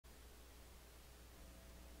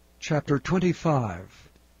Chapter 25.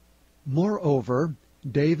 Moreover,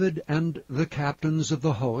 David and the captains of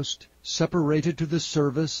the host separated to the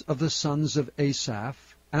service of the sons of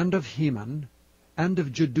Asaph, and of Heman, and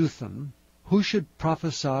of Jeduthun, who should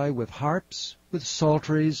prophesy with harps, with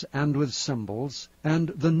psalteries, and with cymbals, and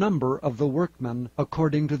the number of the workmen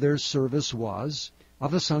according to their service was,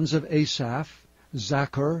 of the sons of Asaph,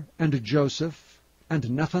 Zachar, and Joseph, and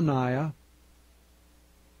Nethaniah,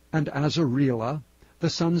 and Azarela, the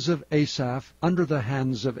sons of Asaph, under the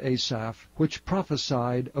hands of Asaph, which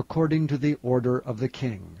prophesied according to the order of the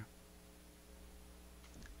king.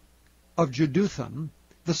 Of Jeduthun,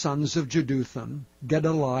 the sons of Jeduthun,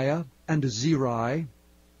 Gedaliah, and Zerai,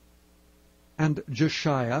 and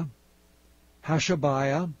Jeshiah,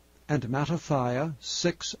 Hashabiah, and Mattathiah,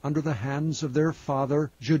 6 under the hands of their father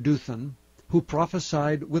Jeduthun, who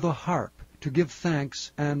prophesied with a harp, to give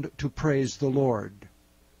thanks and to praise the Lord.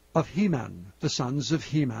 Of Heman, the sons of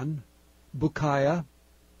Heman, Bukiah,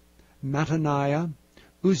 Mattaniah,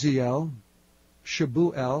 Uzziel,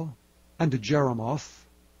 Shebuel, and Jeremoth,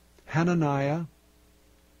 Hananiah,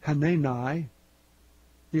 Hanani,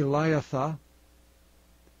 Eliathah,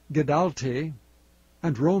 Gedalti,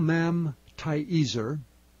 and Romam-Tiezer,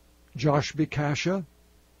 Joshbekashah,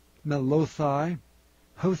 Melothai,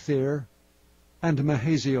 Hothir, and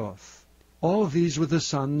Mahazioth. All these were the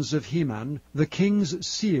sons of Heman, the king's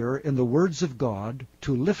seer in the words of God,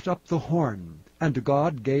 to lift up the horn. And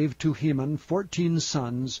God gave to Heman 14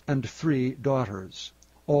 sons and 3 daughters.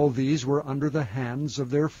 All these were under the hands of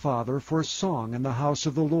their father for song in the house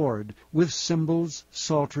of the Lord, with cymbals,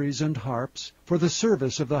 psalteries, and harps, for the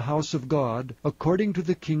service of the house of God, according to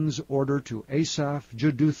the king's order to Asaph,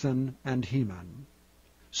 Jeduthun, and Heman.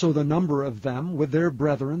 So the number of them with their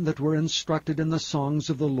brethren that were instructed in the songs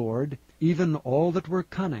of the Lord, even all that were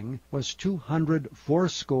cunning, was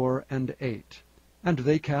 280. And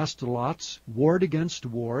they cast lots, ward against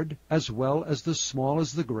ward, as well as the small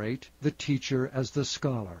as the great, the teacher as the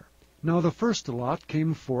scholar. Now the first lot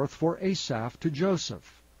came forth for Asaph to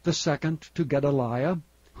Joseph, the second to Gedaliah,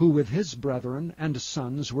 who with his brethren and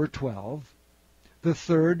sons were 12, the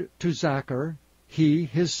third to Zachar, he,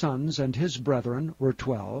 his sons, and his brethren were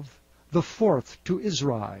 12. The fourth to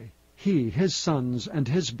Izri, he, his sons, and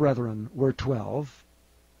his brethren were 12.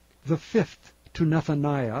 The fifth to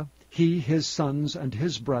Nethaniah, he, his sons, and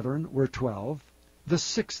his brethren were 12. The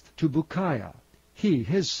sixth to Bukiah, he,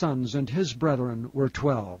 his sons, and his brethren were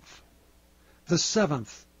 12. The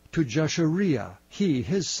seventh to Jeshariah, he,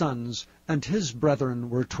 his sons, and his brethren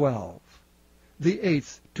were 12. The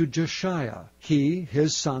eighth to Jeshiah, he,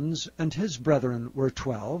 his sons, and his brethren were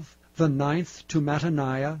 12. The ninth to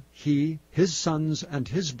Mattaniah, he, his sons, and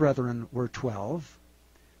his brethren were 12.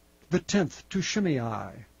 The 10th to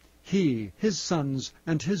Shimei, he, his sons,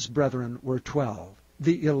 and his brethren were 12.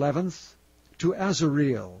 The 11th to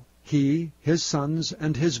Azareel, he, his sons,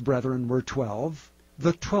 and his brethren were 12.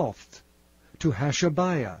 The 12th to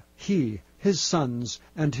Hashabiah, he, his sons,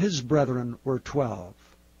 and his brethren were 12.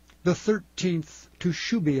 The 13th to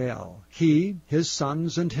Shubael, he, his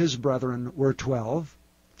sons, and his brethren were 12.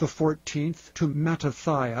 The 14th to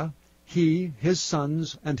Mattathiah, he, his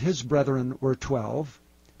sons, and his brethren were 12.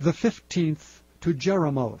 The 15th to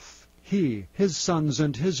Jeremoth, he, his sons,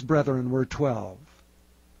 and his brethren were 12.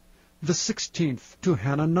 The 16th to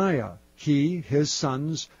Hananiah, he, his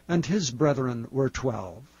sons, and his brethren were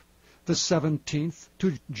 12. The 17th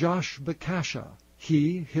to Joshbekashah,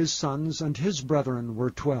 he, his sons, and his brethren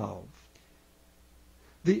were 12.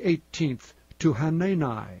 The 18th to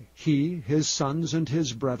Hanani, he, his sons, and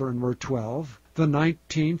his brethren were 12. The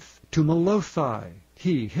 19th to Melothai,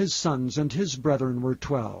 he, his sons, and his brethren were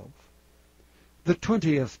 12. The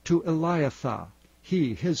 20th to Eliathah,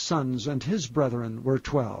 he, his sons, and his brethren were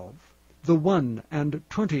 12. The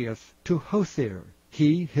 21st to Hothir,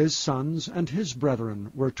 he, his sons, and his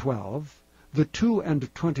brethren were 12. The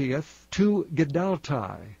 22nd to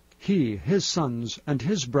Gedalti, he, his sons, and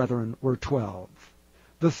his brethren were 12.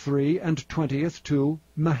 The 23rd to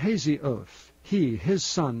Mahazioth, he, his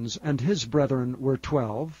sons, and his brethren were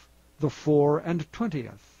 12. The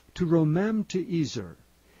 24th to Romam-Tiezer,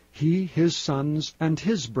 he, his sons, and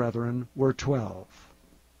his brethren were 12.